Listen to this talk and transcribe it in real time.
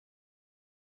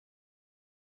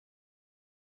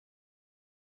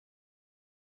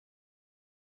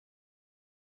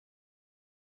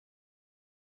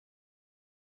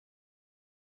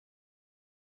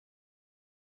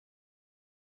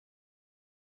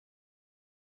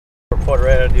Point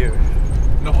right on you.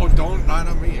 No, don't. Not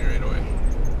on me right away.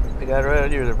 I got it right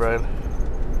on you there, Brian.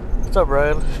 What's up,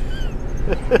 Brian?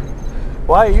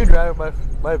 Why are you driving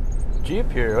my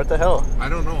Jeep here? What the hell? I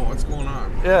don't know what's going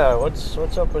on. Yeah, what's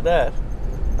up with that?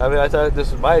 I mean, I thought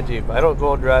this is my Jeep. I don't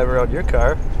go and drive around your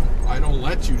car. I don't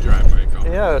let you drive my car.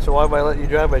 Yeah, so why am I letting you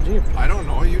drive my Jeep? I don't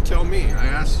know. You tell me. I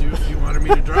asked you if you wanted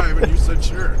me to drive, and you said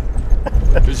sure.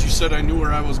 Because you said I knew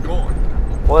where I was going.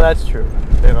 Well, that's true.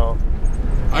 You know.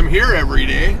 I'm here every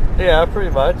day. Yeah, pretty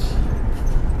much.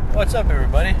 What's up,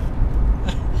 everybody?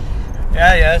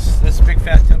 Yes, this big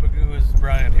fat tub of goo is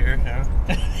Brian here.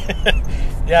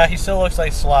 Yeah, he still looks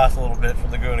like Sloth a little bit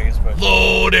from the Goonies, but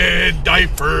Loaded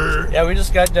diaper. yeah, we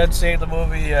just got done seeing the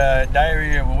movie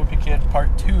Diary of a Wimpy Kid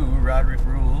Part 2, Roderick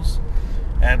Rules,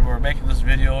 and we're making this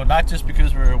video not just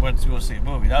because we went to go see a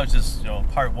movie. That was just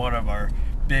part one of our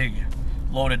big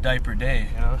loaded diaper day.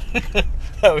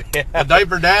 A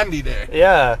diaper dandy day.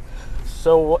 Yeah.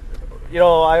 So,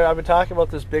 I've been talking about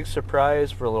this big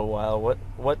surprise for a little while.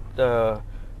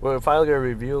 We're finally going to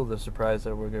reveal the surprise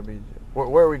that we're going to be.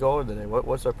 Where are we going today?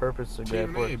 What's our purpose?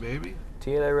 TNA, baby.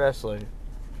 TNA Wrestling.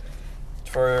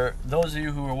 For those of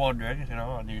you who are wondering,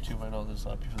 on YouTube, I know there's a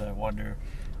lot of people that wonder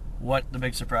what the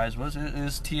big surprise was. It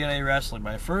is TNA Wrestling,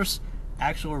 my first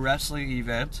actual wrestling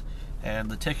event.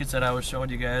 And the tickets that I was showing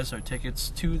you guys are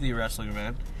tickets to the wrestling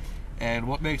event. And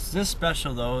what makes this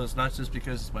special, though, is not just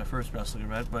because it's my first wrestling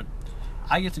event, but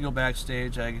I get to go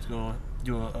backstage. I get to go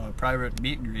do a private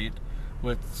meet and greet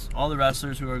with all the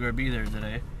wrestlers who are going to be there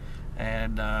today.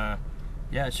 And,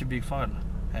 yeah, it should be fun.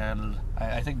 And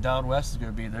I think Don West is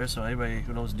going to be there, so anybody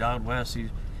who knows Don West,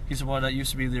 he's the one that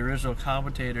used to be the original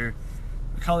commentator,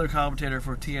 color commentator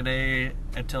for TNA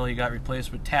until he got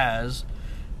replaced with Taz.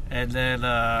 And then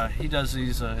he does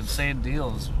these insane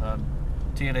deals on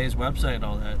TNA's website and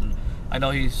all that. And I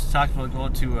know he's talking about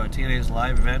going to TNA's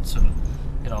live events and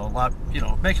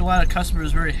making a lot of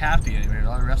customers very happy. Anyway, a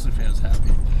lot of wrestling fans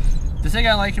happy. The thing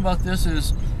I like about this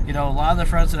is, a lot of the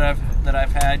friends that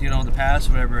I've had, in the past,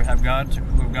 whatever, who have gone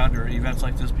to events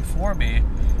like this before me.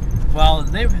 Well,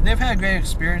 they've had great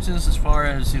experiences as far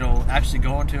as actually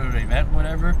going to an event,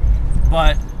 whatever.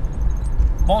 But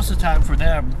most of the time for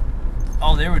them,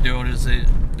 all they were doing is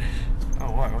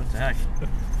oh wow, what the heck?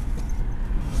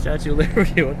 Statue of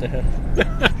Liberty, what the heck?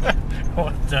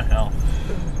 What the hell?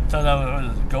 So that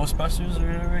was Ghostbusters or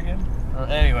whatever again?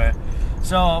 Anyway,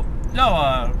 so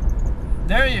no,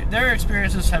 their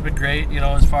experiences have been great.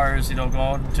 As far as going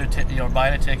to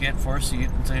buying a ticket for a seat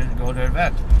and saying go to an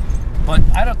event. But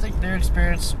I don't think their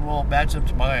experience will match up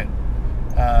to mine.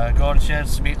 Going a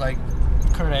chance to meet like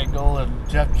Kurt Angle and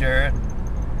Jeff Jarrett,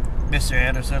 Mr.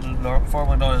 Anderson,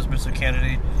 formerly known as Mr.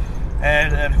 Kennedy,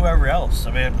 and whoever else.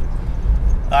 I mean,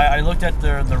 I looked at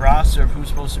the roster of who's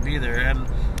supposed to be there, and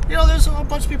there's a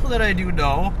bunch of people that I do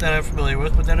know that I'm familiar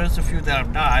with, but then there's a few that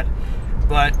I'm not.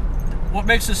 But what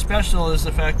makes this special is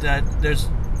the fact that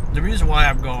the reason why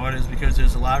I'm going is because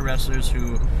there's a lot of wrestlers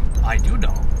who I do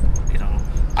know.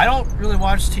 I don't really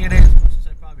watch TNA as much as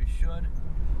I probably should.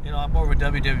 I'm more of a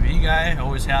WWE guy.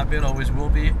 Always have been, always will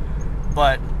be.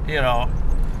 But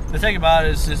the thing about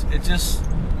it is,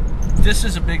 this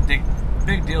is a big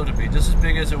deal to me. Just as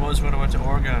big as it was when I went to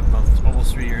Oregon about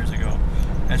almost 3 years ago.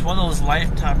 It's one of those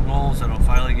lifetime goals that'll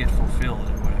finally get fulfilled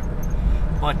or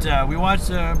whatever. But we watched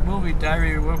the movie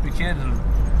Diary of a Wimpy Kid, and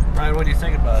Brian, what do you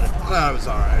think about it? Well, it was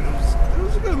all right. It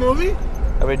was a good movie.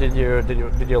 I mean, did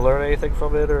you learn anything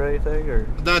from it or anything, or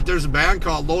that there's a band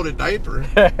called Loaded Diaper?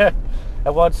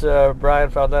 And once Brian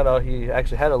found that out, he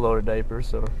actually had a loaded diaper,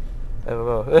 so I don't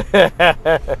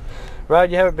know.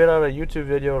 Brian, you haven't been on a YouTube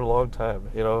video in a long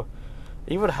time.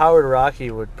 Even Howard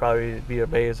Rocky would probably be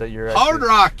amazed that you're actually... Howard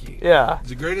Rocky. Yeah. He's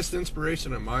the greatest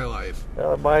inspiration in my life.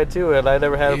 Mine too, and I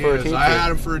never had him for a teacher. I had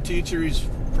him for a teacher. He's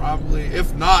probably,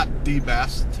 if not the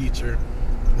best teacher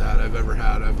that I've ever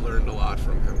had. I've learned a lot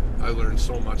from him. I learned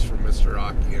so much from Mr.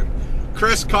 Rocky and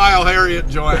Chris, Kyle, Harriet,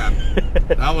 Joanne.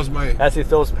 That was my... As he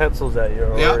throws pencils at you.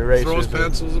 Or yeah, throws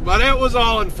pencils. But it was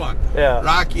all in fun. Yeah.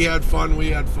 Rocky had fun, we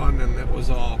had fun, and it was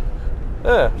all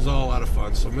a lot of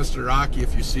fun. So, Mr. Rocky,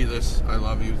 if you see this, I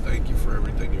love you. Thank you for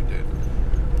everything you did.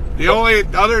 The only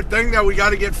other thing that we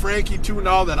got to get Frankie to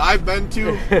now that I've been to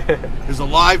is a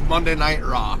live Monday Night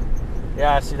Raw.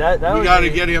 Yeah, see, that we got to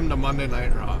get him to Monday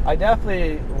Night Raw. I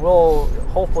definitely will,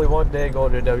 hopefully one day, go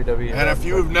to WWE. And if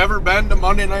you've never been to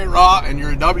Monday Night Raw and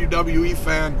you're a WWE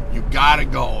fan, you got to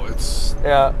go. It's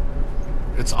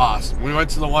awesome. We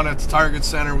went to the one at the Target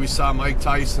Center. We saw Mike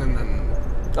Tyson and...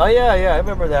 Oh, yeah, I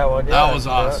remember that one. Yeah, that was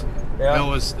awesome. Yeah.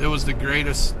 It was the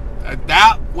greatest.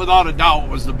 That, without a doubt,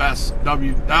 was the best.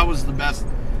 That was the best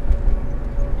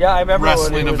Yeah, I remember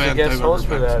wrestling when he was event a guest I've ever host for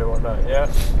been that to. and whatnot.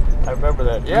 Yeah, I remember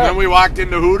that. Yeah. And then we walked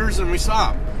into Hooters and we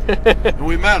saw him. And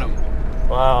we met him.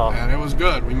 Wow. And it was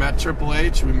good. We met Triple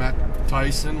H, we met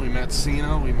Tyson, we met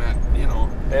Cena, we met,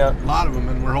 Yeah. a lot of them.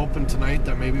 And we're hoping tonight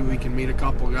that maybe we can meet a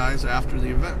couple guys after the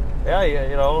event.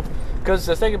 Yeah, because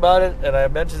the thing about it, and I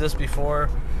mentioned this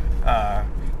before,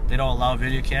 they don't allow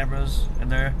video cameras in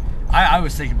there. I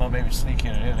was thinking about maybe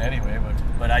sneaking it in anyway,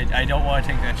 but I don't want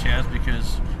to take that chance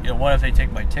because, what if they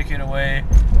take my ticket away,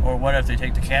 or what if they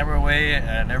take the camera away and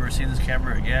I never see this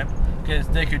camera again? Because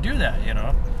they could do that,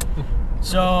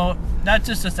 So that's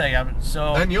just the thing.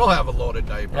 Then you'll have a loaded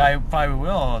diaper. I probably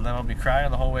will, and then I'll be crying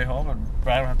the whole way home, and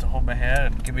Brian will have to hold my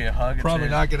hand and give me a hug. And Probably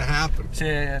not going to happen.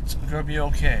 Say it's going to be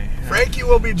okay. Frankie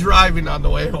will be driving on the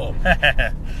way home.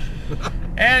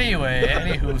 Anyway,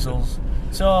 any hoozles.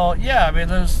 So yeah, I mean,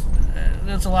 there's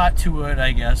a lot to it,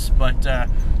 I guess. But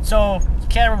so the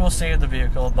camera will stay in the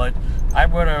vehicle, but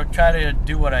I'm gonna try to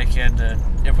do what I can to,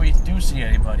 if we do see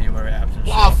anybody, we're after the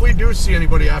show. Well, if we do see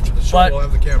anybody after the show, But we'll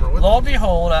have the camera with lo us. and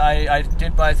behold, I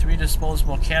did buy 3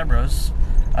 disposable cameras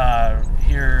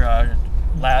here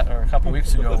or a couple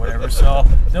weeks ago, or whatever. So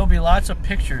there'll be lots of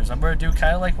pictures. I'm gonna do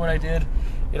kind of like what I did,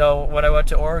 when I went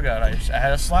to Oregon. I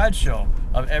had a slideshow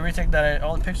of everything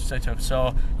all the pictures I took.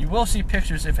 So you will see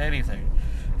pictures, if anything.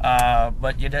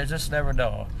 But you just never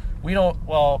know.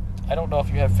 I don't know if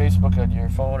you have Facebook on your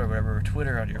phone or whatever, or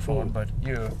Twitter on your phone, but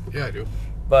you. Yeah, I do.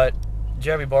 But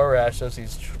Jeremy Borash does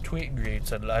these tweet and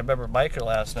greets, and I remember Micah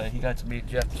last night, he got to meet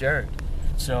Jeff Jarrett.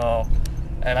 So,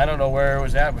 and I don't know where it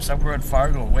was at, but somewhere in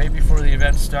Fargo, way before the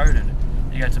event started,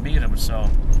 you got to meet him. So,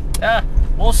 yeah,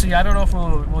 we'll see. I don't know if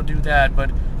we'll do that,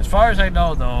 but as far as I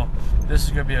know, though, this is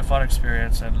going to be a fun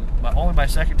experience, and only my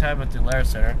second time at the Lair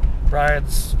Center.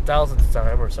 Brian's 1000th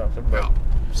time or something. But Yeah.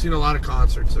 I've seen a lot of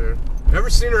concerts there. Never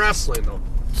seen wrestling, though.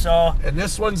 So, And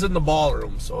this one's in the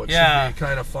ballroom, so it Yeah. should be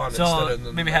kind of fun so instead of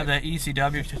the maybe have the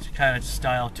ECW kind of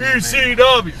style too. maybe.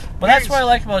 ECW. But that's what I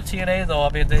like about TNA, though. I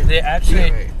mean, they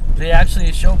TNA.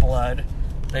 actually show blood.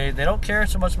 They don't care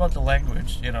so much about the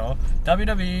language,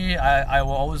 WWE, I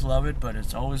will always love it, but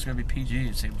it's always going to be PG,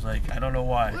 it seems like. I don't know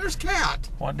why. There's Cat.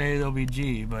 One day they'll be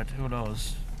G, but who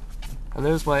knows. And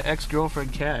there's my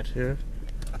ex-girlfriend, Kat, here.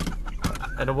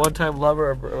 And a one-time lover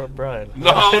of Brian.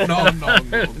 No.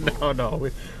 Oh,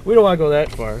 no. We don't want to go that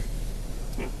far.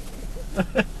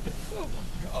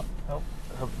 Oh,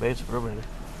 base for a minute.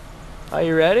 Are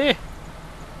you ready?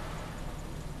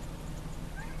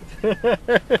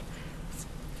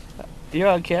 You're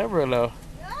on camera now.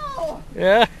 No.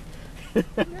 Yeah? No.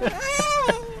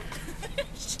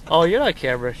 Oh, you're not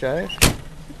camera shy.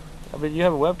 I mean, you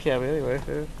have a webcam anyway.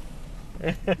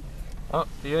 Oh,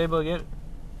 you able to get it?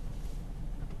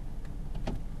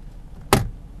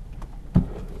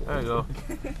 There you go.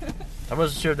 I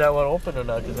wasn't sure if that one opened or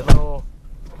not, because I know.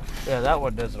 Yeah, that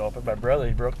one doesn't open. My brother,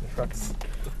 he broke the front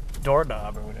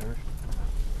doorknob or whatever.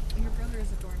 Your brother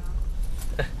is a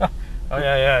doorknob. Oh,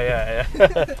 yeah.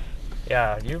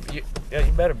 Yeah, you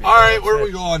better be. All right, where are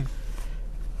we going?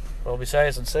 Well,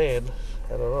 besides insane,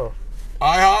 I don't know.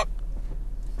 IHOP.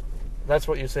 That's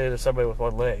what you say to somebody with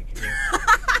one leg.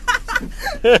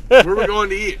 Where are we going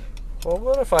to eat? Well,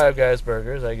 we'll go to Five Guys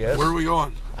Burgers, I guess. Where are we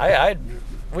going?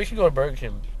 We could go to Burger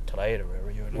King tonight or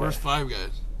wherever you and Where's Five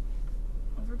Guys?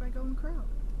 Over by Golden Corral.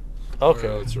 Okay.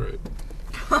 Oh, that's right.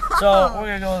 So we're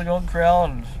gonna go to the Golden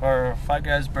Corral or Five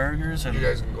Guys Burgers, and You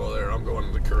guys can go there. I'm going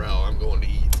to the Corral. I'm going to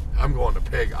eat. I'm going to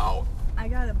pig out. I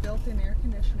got a built-in air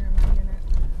conditioner in my unit.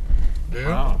 Do you?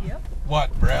 Wow. Yep.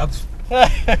 What, Brad's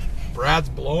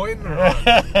blowing? Or what?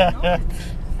 No,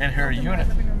 in her Built in my unit.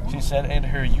 living room wall. She said in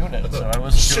her unit, so I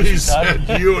wasn't sure what she She was talking.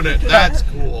 said unit. That's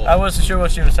cool. I wasn't sure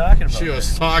what she was talking about. She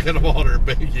was talking about her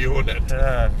big unit.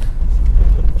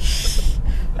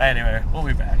 Anyway, we'll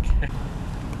be back.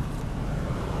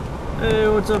 Hey,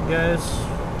 what's up, guys?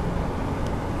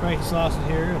 Frankie Slauson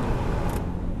here. And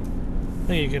I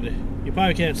think you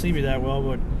probably can't see me that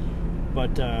well,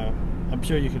 but I'm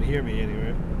sure you can hear me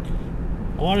anyway.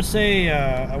 I want to say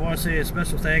a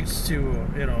special thanks to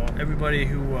everybody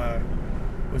who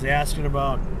was asking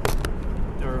about,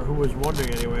 or who was wondering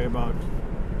anyway about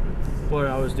what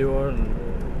I was doing,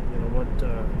 and what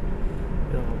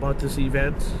about this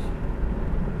event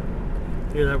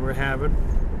here that we're having.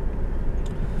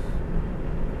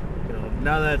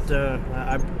 Now that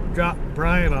I dropped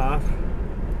Brian off,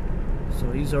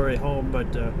 so he's already home,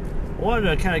 but I wanted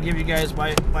to kind of give you guys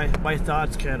my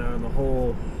thoughts kind of on the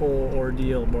whole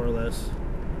ordeal, more or less.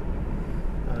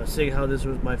 Seeing how this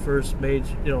was my first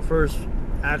first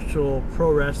actual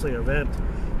pro wrestling event,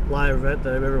 live event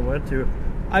that I've ever went to.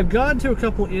 I've gone to a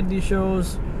couple indie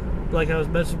shows, like I was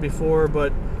mentioning before,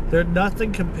 but they're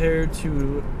nothing compared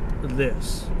to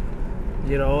this.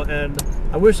 You know, and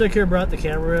I wish I could have brought the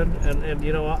camera in, and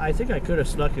you know, I think I could have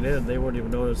snuck it in. They wouldn't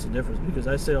even notice the difference, because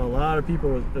I see a lot of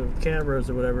people with cameras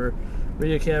or whatever,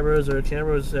 video cameras or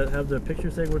cameras that have the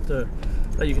picture thing with the,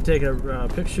 that you can take a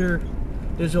picture,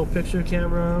 digital picture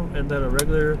camera, and then a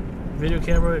regular video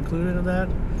camera included in that.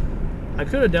 I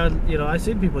could have done, you know, I've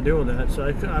seen people doing that,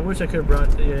 so I wish I could have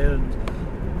brought it in,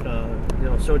 you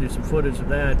know, showed you some footage of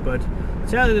that, but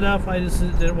sadly enough, I just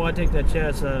didn't want to take that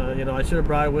chance. You know, I should have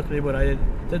brought it with me, but I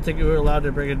didn't think we were allowed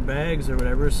to bring in bags or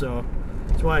whatever, so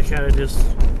that's why I kind of just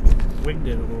winged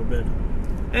it a little bit.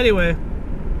 Anyway,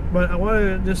 but I want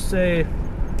to just say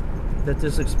that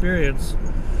this experience,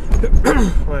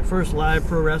 my first live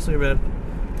pro wrestling event,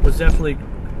 was definitely,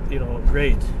 you know,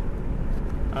 great.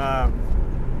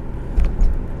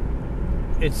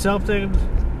 It's something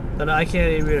that I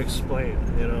can't even explain.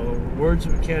 You know, words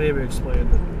can't even explain.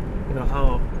 You know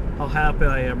how happy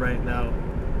I am right now.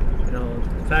 You know,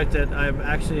 the fact that I've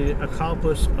actually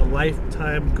accomplished a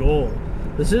lifetime goal.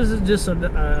 This isn't just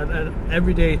an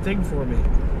everyday thing for me.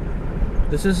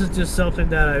 This isn't just something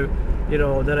that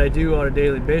I do on a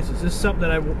daily basis. This is something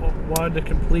that I wanted to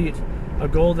complete, a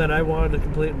goal that I wanted to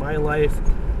complete in my life,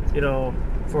 you know,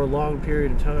 for a long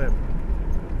period of time.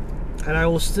 And I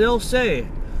will still say,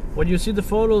 when you see the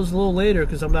photos a little later,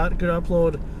 because I'm not going to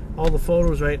upload all the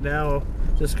photos right now,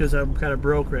 just because I'm kind of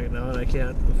broke right now and I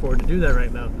can't afford to do that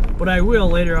right now. But I will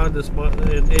later on this month,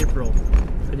 in April,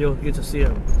 and you'll get to see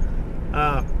them.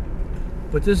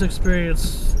 But this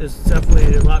experience is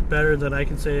definitely a lot better than I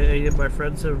can say any of my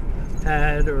friends have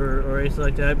had or anything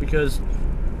like that, because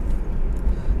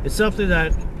it's something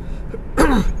that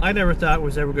I never thought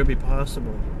was ever going to be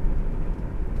possible.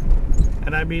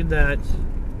 And I mean that,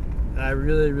 I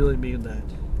really, really mean that.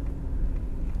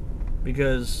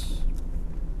 Because,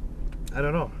 I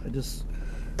don't know, I just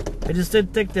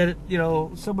didn't think that, you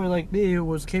know, somebody like me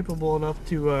was capable enough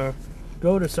to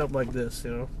go to something like this,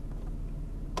 you know.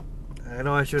 I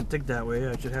know I shouldn't think that way.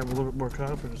 I should have a little bit more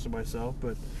confidence in myself,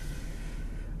 but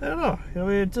I don't know. I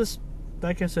mean, it's just,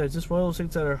 like I said, it's just one of those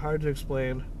things that are hard to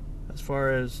explain, as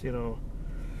far as, you know,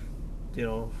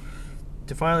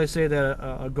 to finally say that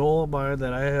a goal of mine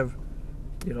that I have,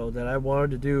 you know, that I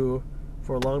wanted to do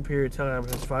for a long period of time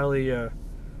has finally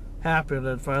happened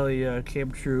and finally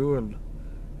came true, and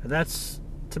that's,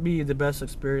 to me, the best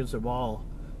experience of all,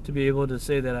 to be able to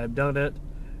say that I've done it,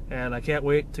 and I can't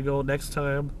wait to go next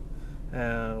time.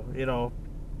 You know,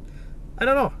 I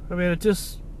don't know. I mean, it's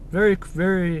just very,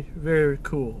 very, very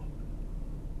cool.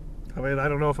 I mean, I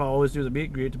don't know if I'll always do the meet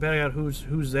and greet, depending on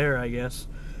who's there, I guess.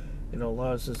 You know, a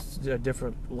lot of it's just a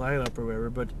different lineup or whatever.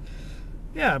 But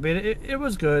yeah, I mean, it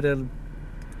was good, and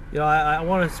you know, I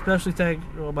want to especially thank,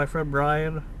 you know, my friend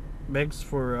Brian Minks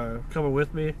for coming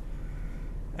with me,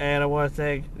 and I want to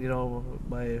thank, you know,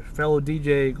 my fellow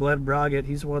DJ Glenn Broggett.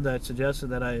 He's the one that suggested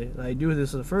that I do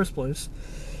this in the first place.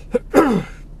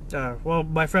 Well,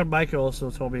 my friend Mike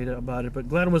also told me about it, but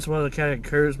Glenn was the one that kind of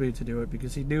encouraged me to do it,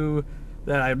 because he knew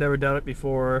that I've never done it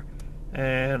before,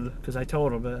 and because I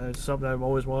told him that it's something I've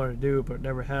always wanted to do but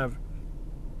never have.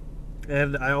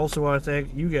 And I also want to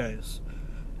thank you guys.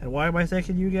 And why am I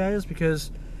thanking you guys?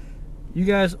 Because you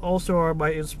guys also are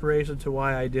my inspiration to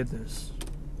why I did this.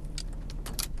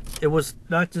 It was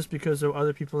not just because of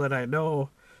other people that I know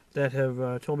that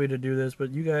have told me to do this,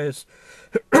 but you guys,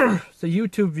 the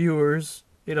YouTube viewers,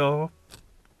 you know,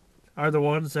 are the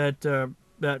ones that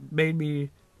that made me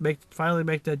finally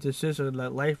make that decision,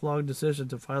 that lifelong decision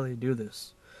to finally do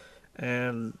this.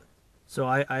 And so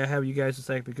I have you guys to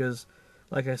thank, because,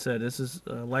 like I said, this is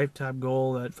a lifetime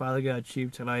goal that finally got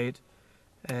achieved tonight.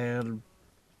 And,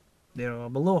 you know,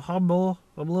 I'm a little humble,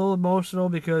 I'm a little emotional,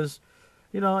 because,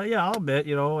 you know, yeah, I'll admit,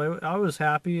 you know, I was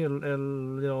happy,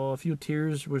 and you know, a few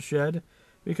tears were shed,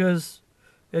 because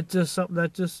it's just something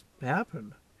that just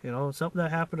happened. You know, something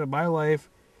that happened in my life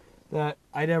that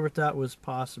I never thought was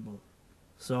possible.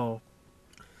 So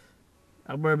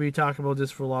I'm going to be talking about this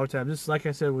for a long time. This, like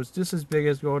I said, was just as big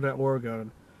as going to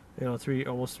Oregon, you know,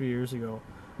 almost 3 years ago.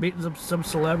 Meeting some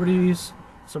celebrities,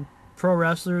 some pro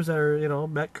wrestlers that are, you know,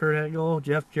 met Kurt Angle,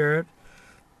 Jeff Jarrett,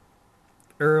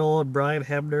 Earl and Brian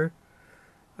Hebner.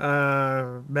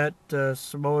 Met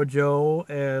Samoa Joe,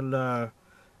 and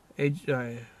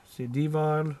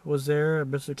Devon was there,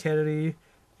 and Mr. Kennedy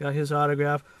got his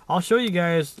autograph. I'll show you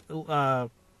guys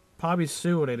probably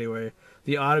soon anyway,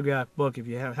 the autograph book. If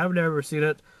you haven't ever seen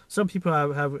it, some people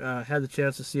have had the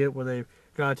chance to see it when they've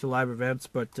gone to live events,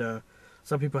 but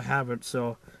some people haven't,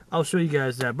 so I'll show you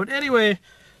guys that. But anyway,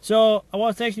 so I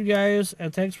want to thank you guys,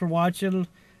 and thanks for watching.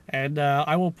 And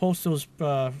I will post those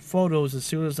photos as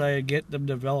soon as I get them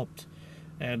developed.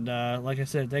 And like I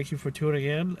said, thank you for tuning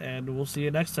in, and we'll see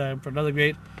you next time for another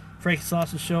great Frankie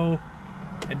Sausage Show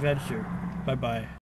adventure. Bye-bye.